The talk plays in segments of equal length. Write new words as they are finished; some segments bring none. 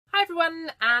Hi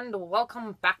everyone and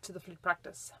welcome back to the Flute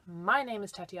Practice. My name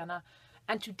is Tatiana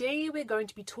and today we're going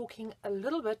to be talking a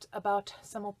little bit about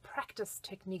some more practice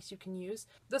techniques you can use.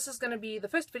 This is going to be the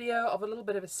first video of a little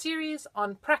bit of a series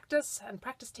on practice and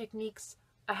practice techniques.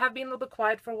 I have been a little bit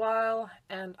quiet for a while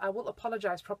and I will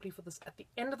apologize properly for this at the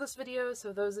end of this video,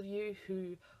 so those of you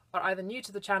who are either new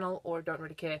to the channel or don't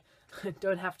really care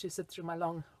don't have to sit through my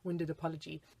long-winded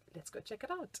apology. Let's go check it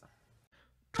out.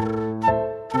 There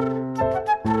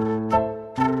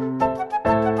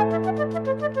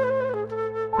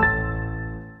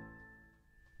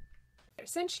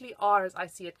essentially are, as I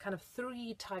see it, kind of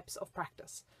three types of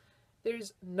practice.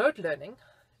 There's note learning,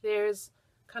 there's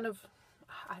kind of,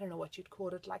 I don't know what you'd call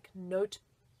it, like note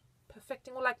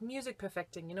perfecting or like music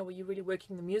perfecting, you know, where you're really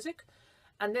working the music.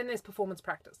 And then there's performance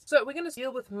practice. So we're going to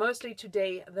deal with mostly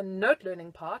today the note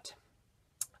learning part.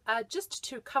 Just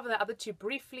to cover the other two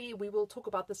briefly, we will talk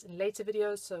about this in later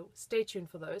videos, so stay tuned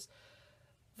for those.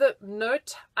 The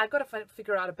note, I've got to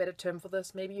figure out a better term for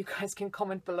this. Maybe you guys can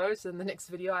comment below, so in the next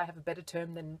video I have a better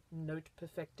term than note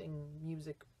perfecting,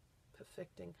 music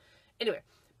perfecting. Anyway,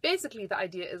 basically the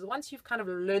idea is once you've kind of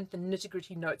learned the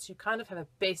nitty-gritty notes, you kind of have a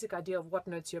basic idea of what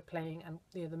notes you're playing and,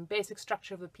 you know, the basic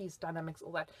structure of the piece, dynamics,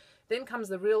 all that. Then comes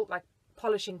the real like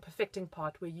polishing, perfecting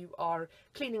part where you are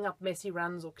cleaning up messy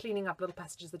runs or cleaning up little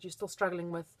passages that you're still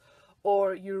struggling with,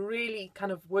 or you're really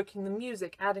kind of working the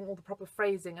music, adding all the proper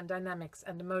phrasing and dynamics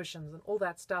and emotions and all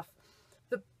that stuff.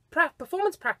 The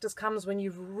performance practice comes when you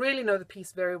really know the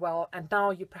piece very well and now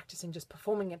you're practicing just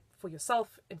performing it for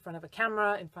yourself in front of a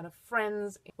camera, in front of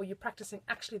friends, or you're practicing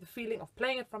actually the feeling of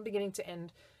playing it from beginning to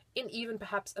end in even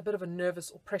perhaps a bit of a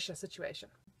nervous or pressure situation.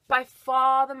 By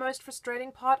far the most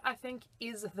frustrating part, I think,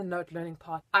 is the note learning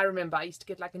part. I remember I used to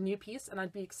get like a new piece and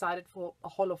I'd be excited for a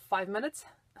whole of 5 minutes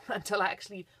until I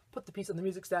actually put the piece on the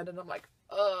music stand and I'm like,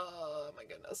 oh my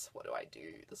goodness, what do I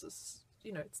do? This is,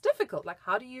 you know, it's difficult. Like,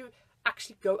 how do you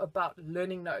actually go about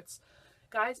learning notes?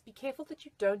 Guys, be careful that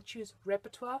you don't choose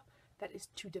repertoire that is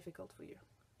too difficult for you.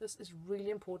 This is really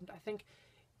important. I think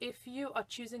if you are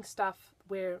choosing stuff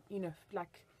where, you know,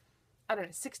 like, I don't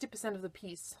know, 60% of the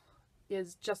piece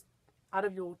is just out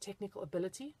of your technical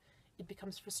ability, it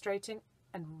becomes frustrating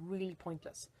and really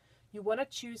pointless. You want to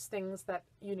choose things that,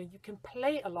 you know, you can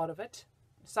play a lot of it,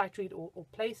 sight read or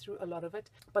play through a lot of it,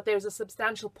 but there's a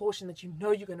substantial portion that you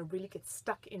know you're going to really get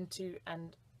stuck into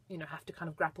and, you know, have to kind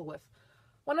of grapple with.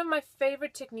 One of my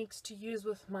favorite techniques to use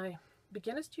with my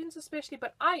beginner students especially,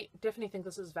 but I definitely think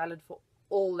this is valid for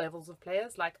all levels of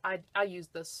players. Like I use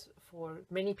this for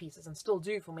many pieces and still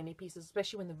do for many pieces,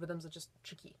 especially when the rhythms are just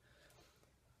tricky.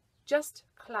 Just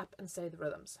clap and say the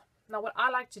rhythms. Now what I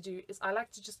like to do is I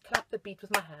like to just clap the beat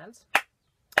with my hands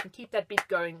and keep that beat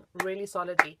going really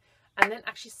solidly, and then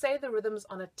actually say the rhythms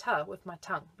on a ta with my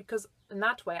tongue, because in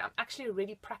that way I'm actually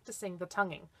really practicing the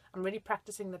tonguing. I'm really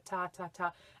practicing the ta ta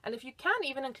ta, and if you can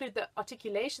even include the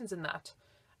articulations in that,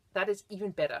 that is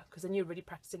even better, because then you're really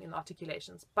practicing in the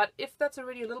articulations. But if that's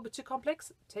already a little bit too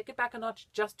complex, take it back a notch,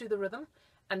 just do the rhythm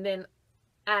and then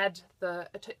add the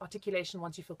articulation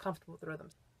once you feel comfortable with the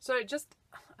rhythms. So just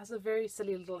as a very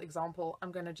silly little example,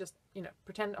 I'm going to just, you know,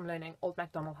 pretend I'm learning Old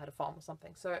MacDonald Had a Farm or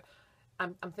something. So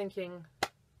I'm thinking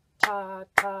ta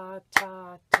ta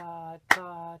ta ta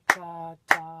ta ta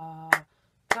ta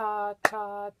ta ta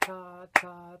ta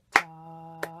ta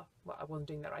ta. Well, I wasn't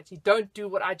doing that right. You don't do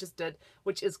what I just did,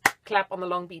 which is clap on the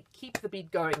long beat. Keep the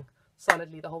beat going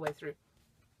solidly the whole way through.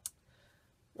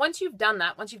 Once you've done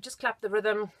that, once you've just clapped the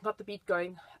rhythm, got the beat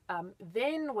going,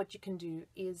 then what you can do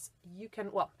is you can,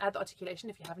 well, add the articulation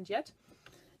if you haven't yet.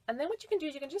 And then what you can do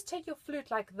is you can just take your flute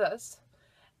like this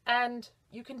and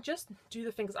you can just do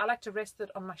the fingers. I like to rest it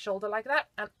on my shoulder like that,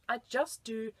 and I just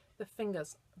do the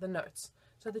fingers, the notes,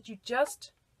 so that you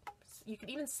can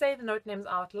even say the note names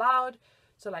out loud.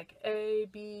 So like A,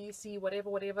 B, C,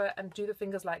 whatever, and do the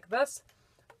fingers like this.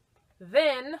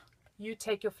 Then you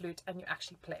take your flute and you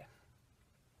actually play.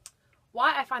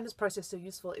 Why I find this process so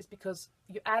useful is because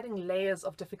you're adding layers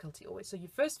of difficulty always. So you're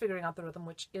first figuring out the rhythm,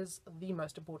 which is the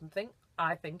most important thing,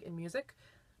 I think, in music.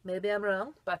 Maybe I'm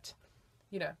wrong, but,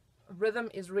 you know, rhythm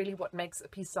is really what makes a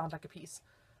piece sound like a piece.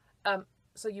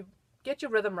 So you get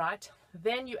your rhythm right,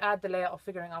 then you add the layer of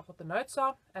figuring out what the notes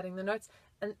are, adding the notes,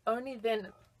 and only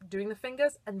then doing the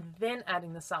fingers, and then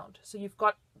adding the sound. So you've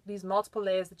got these multiple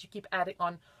layers that you keep adding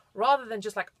on, rather than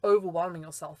just like overwhelming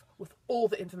yourself with all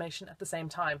the information at the same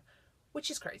time, which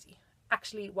is crazy.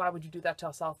 Actually, why would you do that to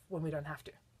ourselves when we don't have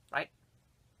to, right?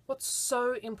 What's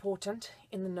so important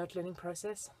in the note learning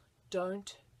process,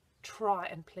 don't try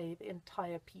and play the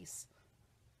entire piece,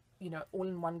 you know, all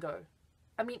in one go.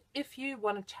 I mean, if you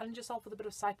want to challenge yourself with a bit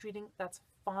of sight reading, that's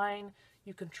fine.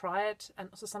 You can try it. And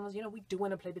also sometimes, you know, we do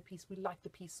want to play the piece, we like the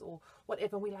piece or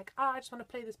whatever, we like, I just want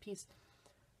to play this piece.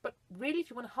 But really, if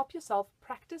you want to help yourself,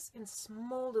 practice in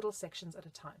small little sections at a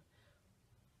time.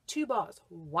 2 bars,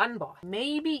 1 bar,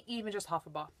 maybe even just half a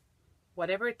bar,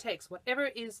 whatever it takes, whatever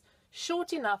is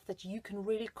short enough that you can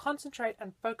really concentrate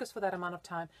and focus for that amount of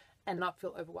time and not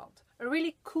feel overwhelmed. A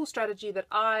really cool strategy that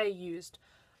I used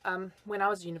when I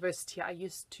was at university, I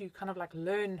used to kind of like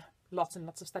learn lots and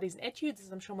lots of studies and etudes,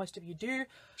 as I'm sure most of you do.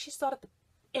 She start at the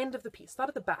end of the piece, start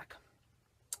at the back.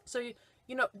 So,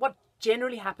 you know, what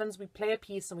generally happens, we play a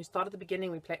piece and we start at the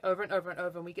beginning, we play over and over and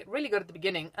over, and we get really good at the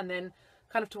beginning, and then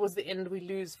kind of towards the end we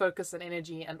lose focus and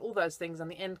energy and all those things, and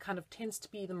the end kind of tends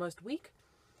to be the most weak.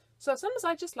 So sometimes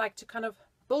I just like to kind of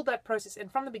build that process in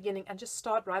from the beginning and just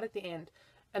start right at the end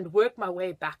and work my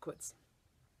way backwards.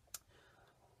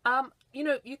 You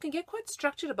know, you can get quite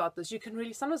structured about this. You can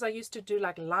really, sometimes I used to do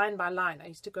like line by line. I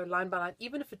used to go line by line,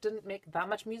 even if it didn't make that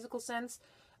much musical sense.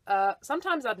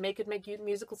 Sometimes I'd make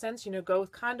musical sense, you know, go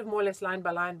with kind of more or less line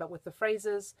by line, but with the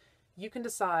phrases, you can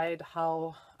decide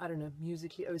how, I don't know,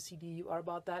 musically OCD you are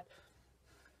about that,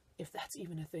 if that's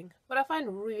even a thing. What I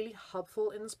find really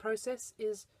helpful in this process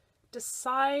is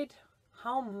decide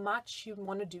how much you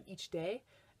want to do each day,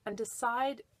 and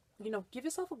decide, you know, give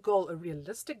yourself a goal, a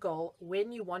realistic goal,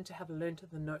 when you want to have learned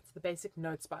the notes, the basic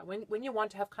notes by, when you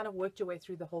want to have kind of worked your way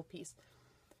through the whole piece.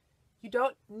 You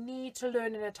don't need to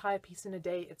learn an entire piece in a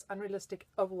day. It's unrealistic,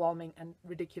 overwhelming, and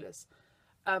ridiculous.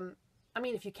 I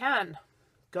mean, if you can,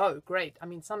 go, great. I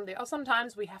mean,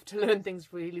 sometimes we have to learn things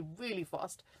really, really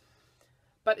fast.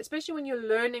 But especially when you're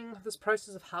learning this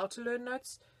process of how to learn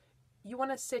notes, you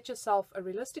want to set yourself a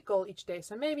realistic goal each day.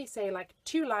 So maybe say like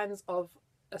 2 lines of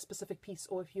a specific piece,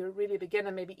 or if you're really a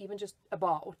beginner, maybe even just a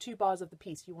bar or 2 bars of the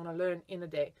piece you want to learn in a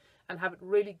day and have it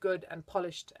really good and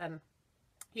polished and,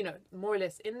 you know, more or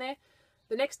less in there.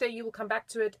 The next day you will come back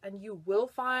to it and you will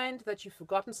find that you've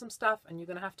forgotten some stuff, and you're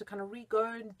going to have to kind of re-go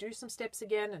and do some steps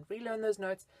again and relearn those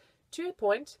notes to a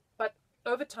point. But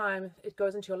over time it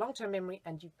goes into your long-term memory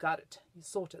and you got it, you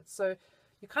sort it. So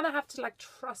you kind of have to like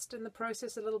trust in the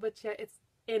process a little bit here. It's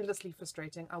endlessly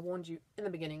frustrating. I warned you in the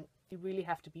beginning, you really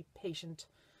have to be patient,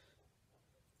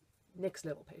 next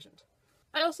level patient.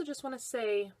 I also just want to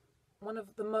say one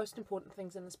of the most important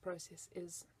things in this process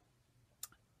is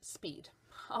speed.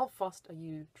 How fast are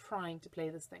you trying to play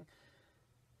this thing?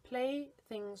 Play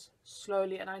things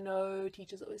slowly. And I know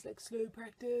teachers always like slow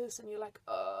practice, and you're like,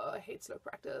 oh, I hate slow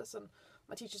practice, and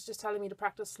my teacher's just telling me to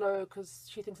practice slow because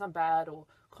she thinks I'm bad or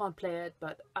can't play it.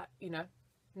 But you know,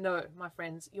 no, my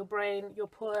friends, your brain, your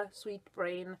poor sweet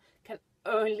brain, can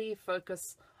only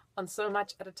focus on so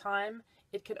much at a time.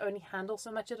 It can only handle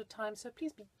so much at a time. So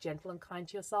please be gentle and kind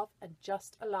to yourself and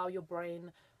just allow your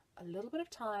brain a little bit of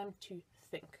time to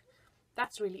think.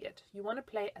 That's really it. You want to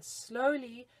play as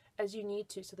slowly as you need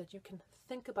to so that you can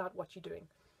think about what you're doing.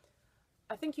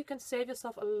 I think you can save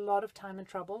yourself a lot of time and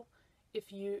trouble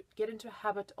if you get into a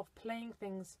habit of playing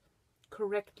things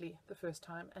correctly the first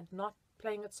time and not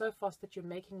playing it so fast that you're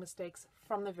making mistakes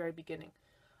from the very beginning.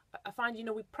 I find, you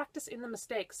know, we practice in the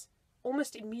mistakes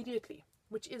almost immediately,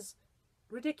 which is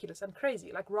ridiculous and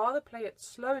crazy. Like, rather play it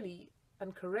slowly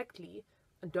and correctly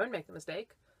and don't make the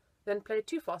mistake than play it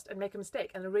too fast and make a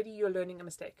mistake, and already you're learning a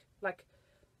mistake. Like,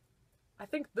 I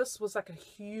think this was like a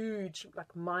huge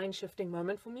like mind-shifting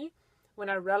moment for me when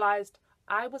I realized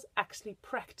I was actually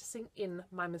practicing in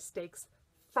my mistakes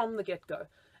from the get-go,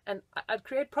 and I'd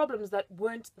create problems that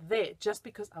weren't there just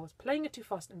because I was playing it too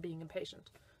fast and being impatient.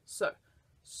 So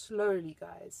slowly,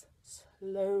 guys,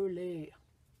 slowly.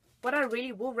 What I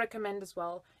really will recommend as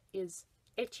well is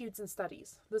etudes and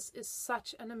studies. This is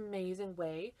such an amazing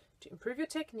way to improve your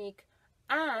technique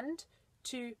and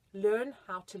to learn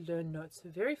how to learn notes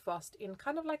very fast in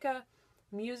kind of like a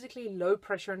musically low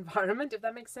pressure environment, if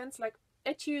that makes sense. Like,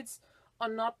 etudes are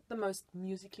not the most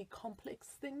musically complex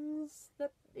things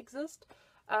that exist.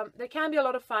 They can be a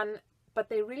lot of fun, but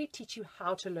they really teach you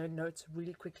how to learn notes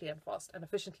really quickly and fast and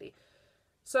efficiently.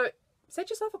 So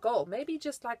set yourself a goal, maybe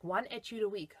just like 1 etude a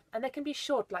week, and they can be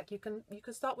short. Like, you can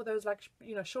start with those, like,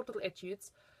 you know, short little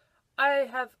etudes. I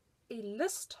have a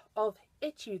list of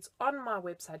etudes on my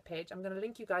website page. I'm going to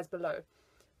link you guys below.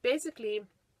 Basically,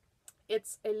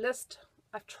 it's a list.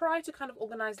 I've tried to kind of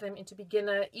organize them into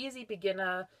beginner, easy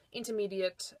beginner,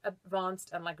 intermediate, advanced,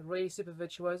 and like really super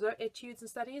virtuoso etudes and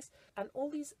studies. And all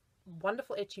these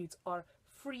wonderful etudes are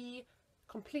free,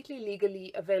 completely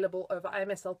legally available over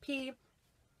IMSLP.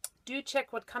 Do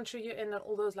check what country you're in and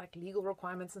all those like legal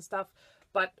requirements and stuff.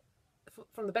 But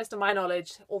from the best of my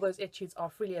knowledge, all those etudes are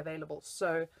freely available.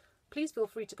 So please feel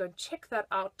free to go and check that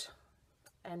out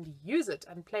and use it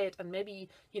and play it, and maybe,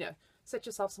 you know, set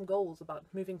yourself some goals about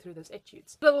moving through those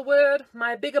etudes. Little word,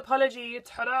 my big apology,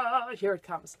 ta-da, here it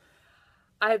comes.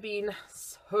 I've been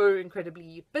so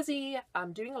incredibly busy.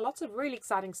 I'm doing lots of really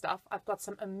exciting stuff. I've got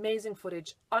some amazing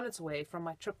footage on its way from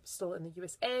my trip still in the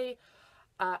USA.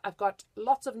 I've got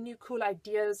lots of new cool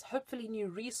ideas, hopefully new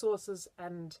resources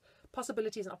and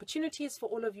possibilities and opportunities for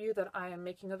all of you that I am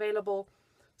making available.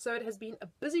 So it has been a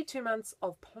busy 2 months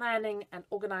of planning and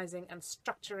organizing and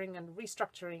structuring and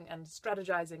restructuring and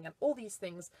strategizing and all these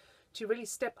things to really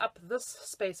step up this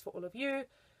space for all of you.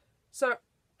 So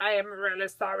I am really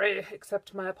sorry,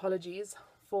 accept my apologies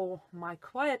for my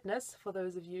quietness, for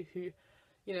those of you who,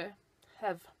 you know,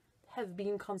 have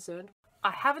been concerned.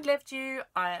 I haven't left you,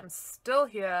 I am still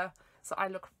here, so I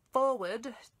look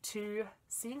forward to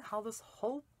seeing how this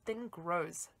whole thing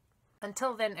grows.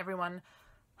 Until then, everyone,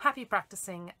 happy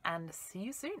practicing and see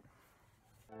you soon.